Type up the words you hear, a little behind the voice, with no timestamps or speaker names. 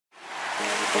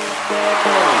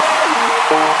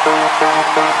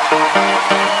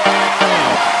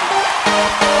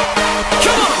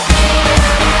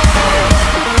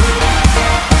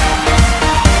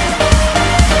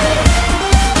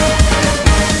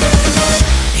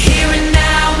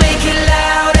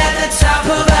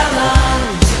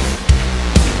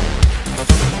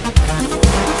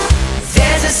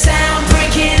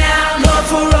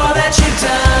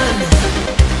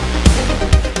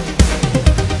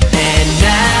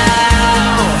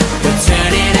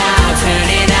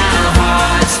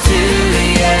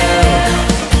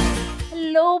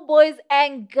Boys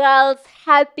and girls,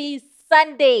 happy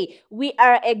Sunday. We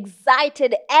are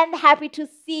excited and happy to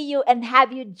see you and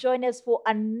have you join us for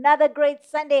another great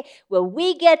Sunday where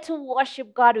we get to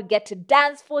worship God, we get to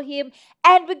dance for Him,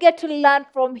 and we get to learn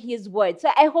from His Word. So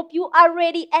I hope you are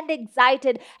ready and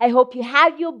excited. I hope you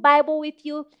have your Bible with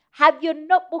you, have your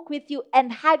notebook with you,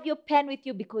 and have your pen with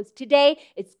you, because today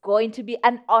it's going to be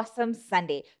an awesome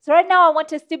Sunday. So right now I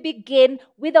want us to begin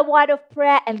with a word of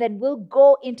prayer, and then we'll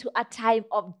go into a time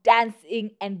of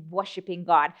dancing and worshiping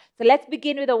God. So let's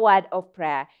begin with a word of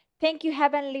prayer. Thank you,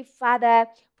 Heavenly Father,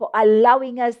 for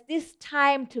allowing us this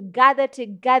time to gather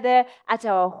together at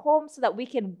our home so that we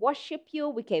can worship you,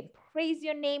 we can praise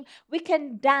your name, we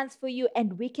can dance for you,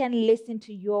 and we can listen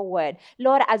to your word.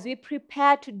 Lord, as we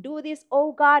prepare to do this,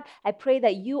 oh God, I pray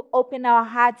that you open our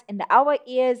hearts and our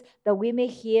ears that we may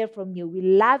hear from you. We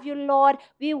love you, Lord.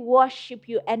 We worship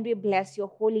you and we bless your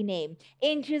holy name.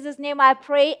 In Jesus' name I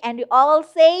pray, and we all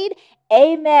said,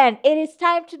 Amen. It is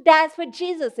time to dance for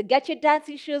Jesus. So get your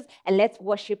dancing shoes and let's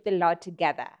worship the Lord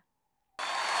together.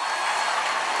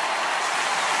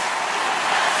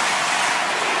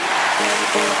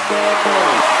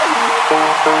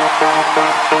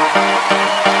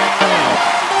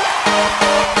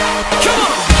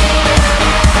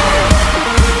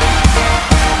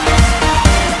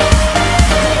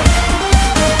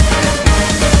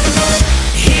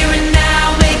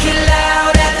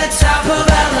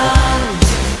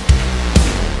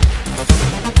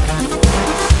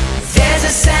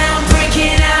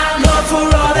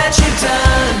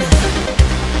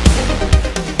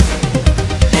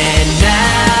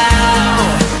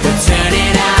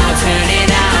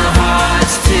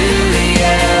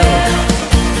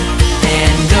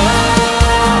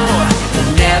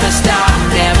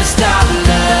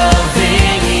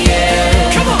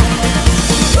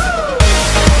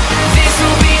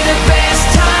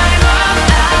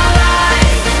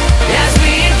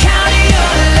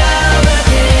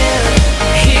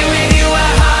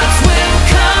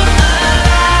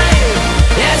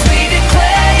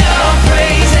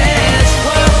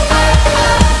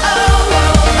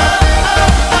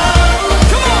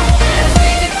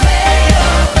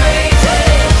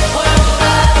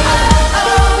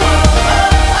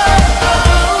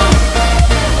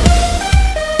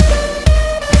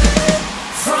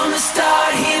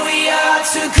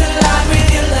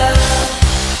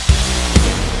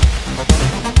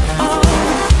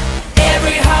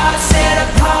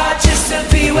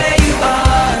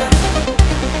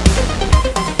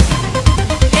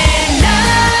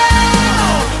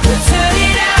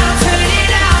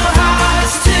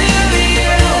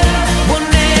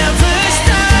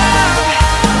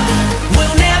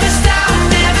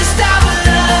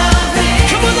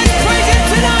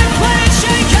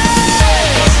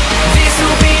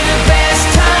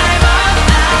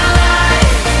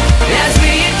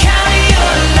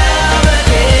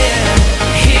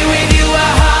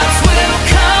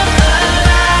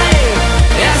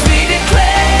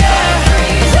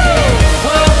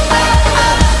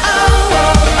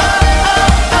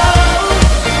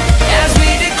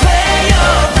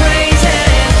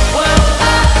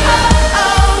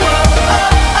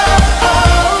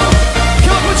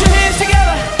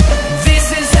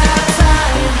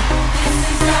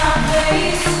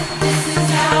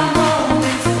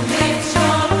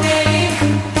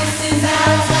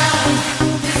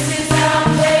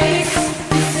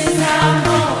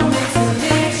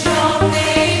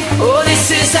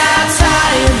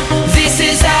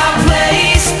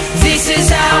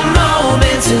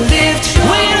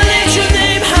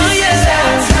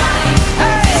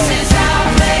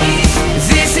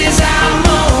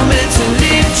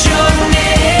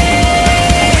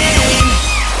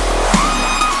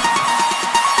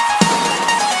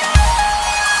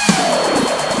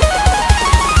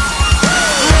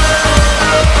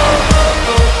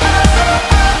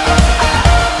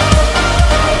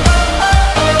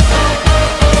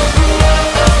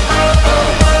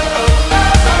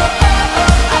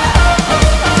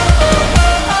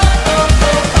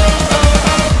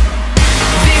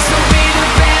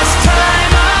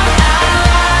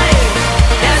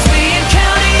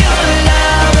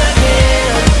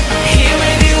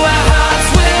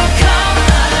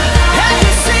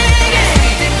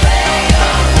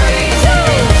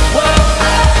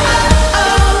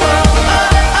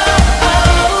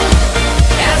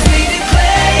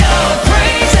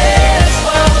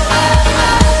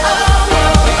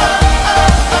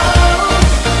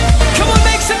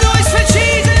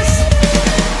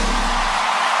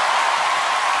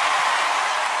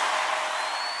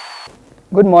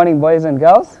 Good morning, boys and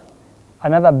girls.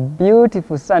 Another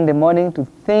beautiful Sunday morning to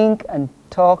think and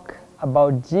talk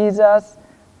about Jesus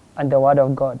and the Word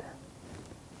of God.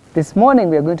 This morning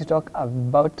we are going to talk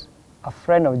about a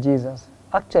friend of Jesus.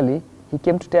 Actually, he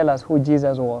came to tell us who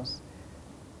Jesus was.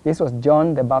 This was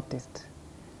John the Baptist.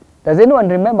 Does anyone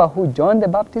remember who John the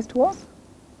Baptist was?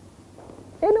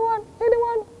 Anyone?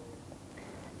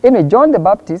 Anyway, John the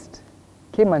Baptist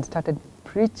came and started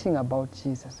preaching about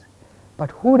Jesus. But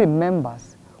who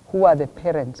remembers who are the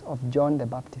parents of John the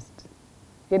Baptist?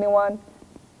 Anyone?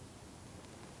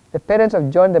 The parents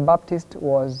of John the Baptist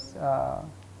was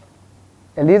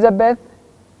Elizabeth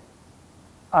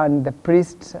and the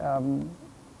priest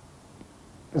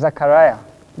Zachariah,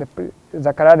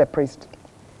 Zachariah the priest.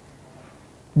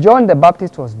 John the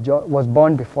Baptist was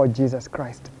born before Jesus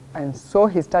Christ, and so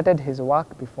he started his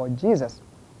work before Jesus.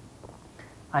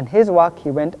 And his work,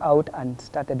 he went out and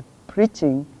started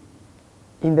preaching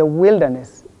in the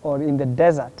wilderness or in the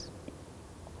desert.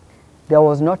 There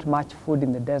was not much food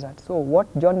in the desert. So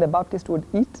what John the Baptist would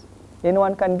eat,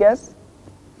 anyone can guess?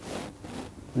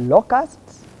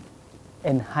 Locusts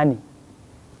and honey.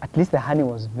 At least the honey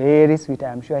was very sweet.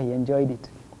 I am sure he enjoyed it.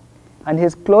 And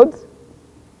his clothes,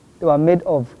 they were made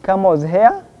of camel's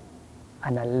hair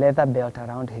and a leather belt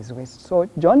around his waist. So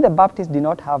John the Baptist did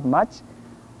not have much,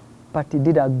 but he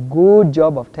did a good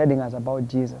job of telling us about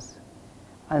Jesus.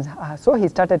 And so he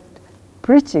started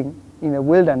preaching in the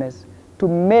wilderness to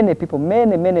many people.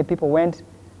 Many people went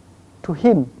to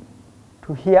him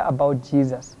to hear about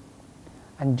Jesus.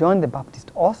 And John the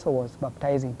Baptist also was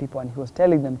baptizing people, and he was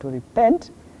telling them to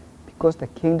repent because the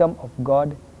kingdom of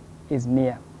God is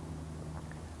near.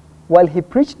 While he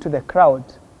preached to the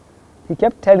crowd, he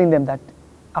kept telling them that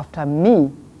after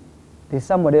me, there's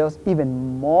somebody else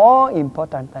even more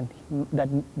important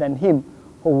than him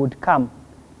who would come.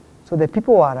 So the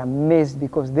people were amazed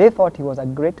because they thought he was a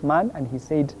great man, and he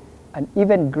said an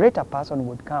even greater person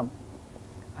would come.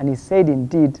 And he said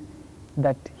indeed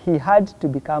that he had to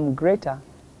become greater,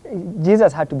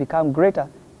 Jesus had to become greater,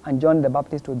 and John the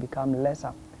Baptist would become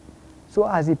lesser. So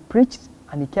as he preached,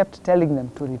 and he kept telling them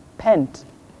to repent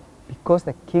because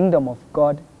the kingdom of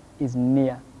God is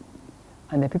near.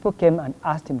 And the people came and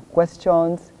asked him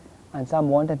questions, and some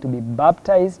wanted to be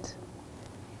baptized.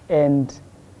 And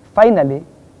finally,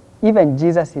 even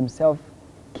Jesus himself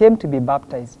came to be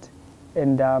baptized.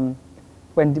 And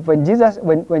when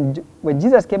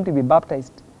Jesus came to be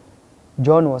baptized,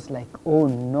 John was like, oh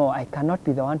no, I cannot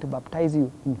be the one to baptize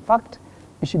you. In fact,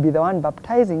 you should be the one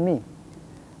baptizing me.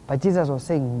 But Jesus was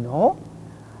saying, no,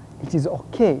 it is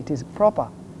okay, it is proper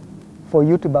for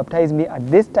you to baptize me at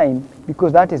this time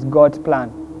because that is God's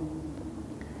plan.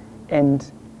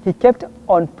 And he kept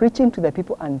on preaching to the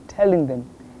people and telling them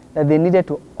that they needed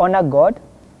to honor God,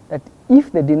 that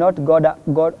if they did not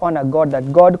honor God,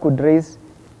 that God could raise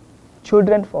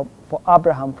children for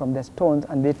Abraham from the stones,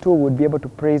 and they too would be able to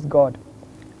praise God.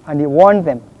 And he warned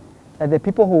them that the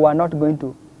people who were not going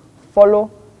to follow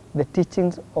the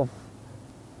teachings of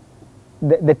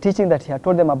the teaching that he had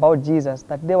told them about Jesus,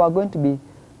 that they were going to be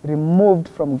removed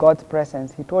from God's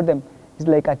presence. He told them it's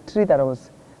like a tree that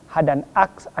had an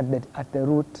axe at the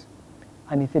root,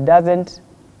 and if it doesn't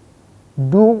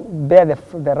bear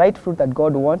the right fruit that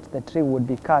God wants, the tree would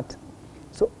be cut.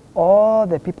 So all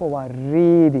the people were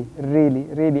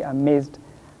really amazed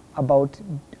about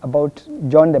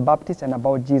John the Baptist and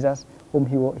about Jesus, whom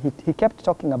he kept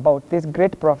talking about, this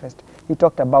great prophet he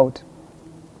talked about.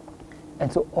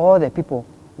 And so all the people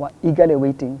were eagerly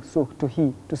waiting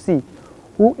to see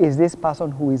who is this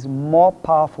person who is more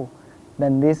powerful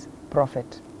than this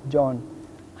prophet John.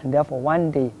 And therefore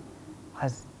one day,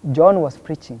 as John was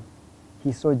preaching,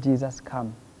 he saw Jesus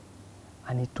come,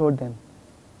 and he told them,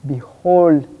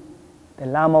 behold the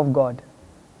Lamb of God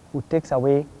who takes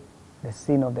away the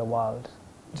sin of the world.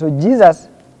 So Jesus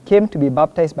came to be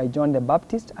baptized by John the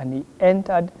Baptist, and he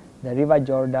entered the river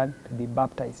Jordan to be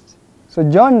baptized. So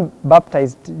John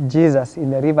baptized Jesus in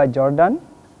the river Jordan,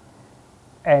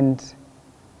 and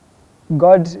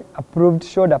God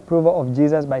showed approval of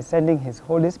Jesus by sending his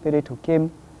Holy Spirit, who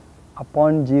came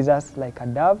upon Jesus like a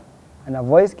dove, and a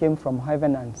voice came from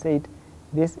heaven and said,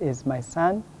 this is my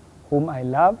son whom I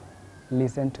love,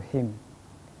 listen to him.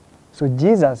 So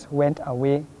Jesus went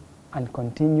away and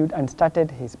continued and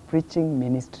started his preaching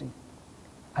ministry.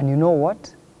 And you know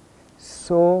what?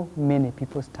 So many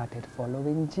people started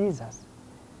following Jesus.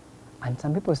 And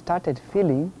some people started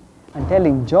feeling and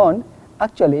telling John,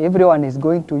 actually everyone is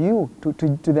going to you,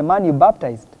 to the man you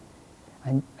baptized.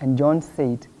 And John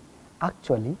said,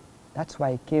 actually, that's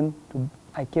why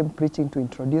I came preaching to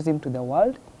introduce him to the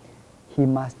world. He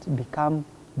must become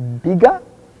bigger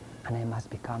and I must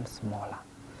become smaller.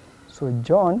 So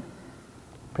John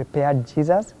prepared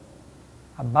Jesus,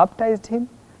 baptized him,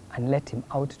 and let him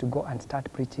out to go and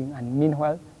start preaching. And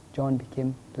meanwhile, John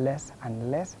became less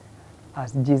and less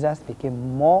as Jesus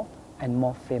became more and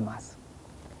more famous.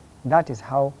 That is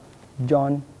how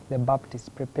John the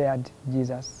Baptist prepared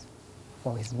Jesus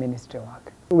for his ministry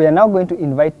work. We are now going to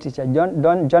invite Teacher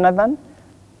Jonathan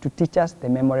to teach us the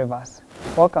memory verse.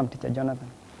 Welcome, Teacher Jonathan.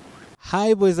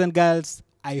 Hi, boys and girls.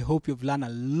 I hope you've learned a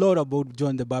lot about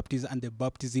John the Baptist and the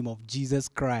baptism of Jesus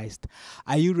Christ.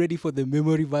 Are you ready for the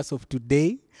memory verse of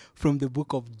today from the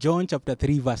book of John chapter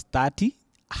 3 verse 30?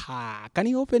 Can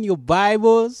you open your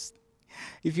Bibles?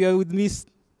 If you're with me,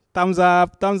 thumbs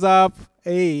up, thumbs up.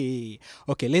 Hey.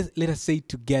 Okay, let us say it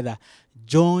together.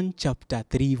 John chapter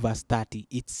 3 verse 30.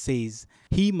 It says,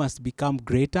 he must become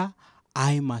greater,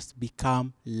 I must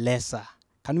become lesser.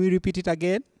 Can we repeat it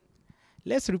again?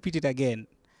 Let's repeat it again.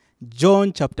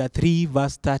 John chapter 3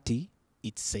 verse 30,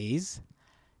 it says,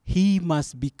 he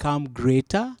must become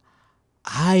greater,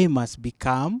 I must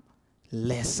become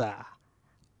lesser.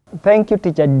 Thank you,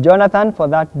 Teacher Jonathan, for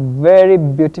that very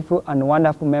beautiful and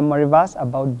wonderful memory verse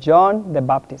about John the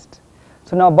Baptist.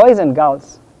 So now, boys and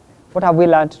girls, what have we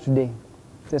learned today?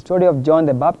 It's the story of John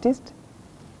the Baptist.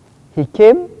 He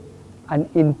came and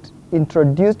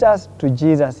introduced us to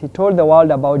Jesus. He told the world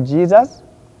about Jesus,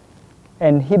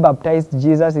 and he baptized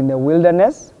Jesus in the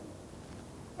wilderness,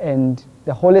 and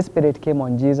the Holy Spirit came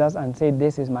on Jesus and said,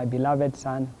 this is my beloved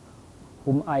Son,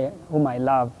 whom I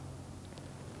love.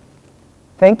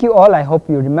 Thank you all. I hope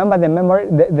you remember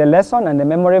the lesson and the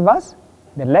memory verse.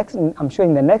 I'm sure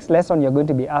in the next lesson you're going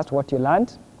to be asked what you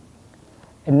learned.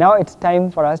 And now it's time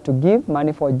for us to give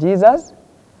money for Jesus.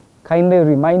 Kindly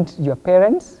remind your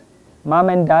parents, mom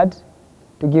and dad,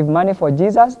 to give money for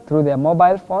Jesus through their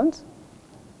mobile phones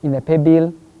in the pay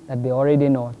bill that they already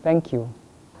know. Thank you.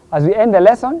 As we end the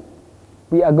lesson,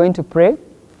 we are going to pray.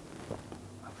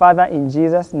 Father, in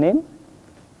Jesus' name,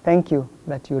 thank you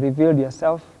that you revealed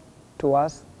yourself to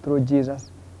us through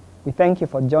Jesus. We thank you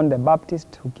for John the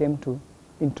Baptist who came to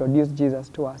introduce Jesus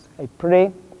to us. I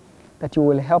pray that you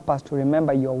will help us to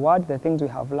remember your word, the things we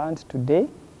have learned today,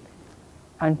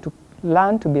 and to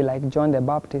learn to be like John the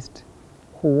Baptist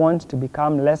who wants to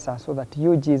become lesser so that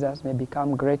you, Jesus, may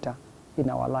become greater in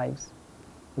our lives.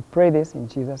 We pray this in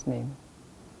Jesus' name.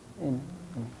 Amen.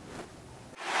 Amen.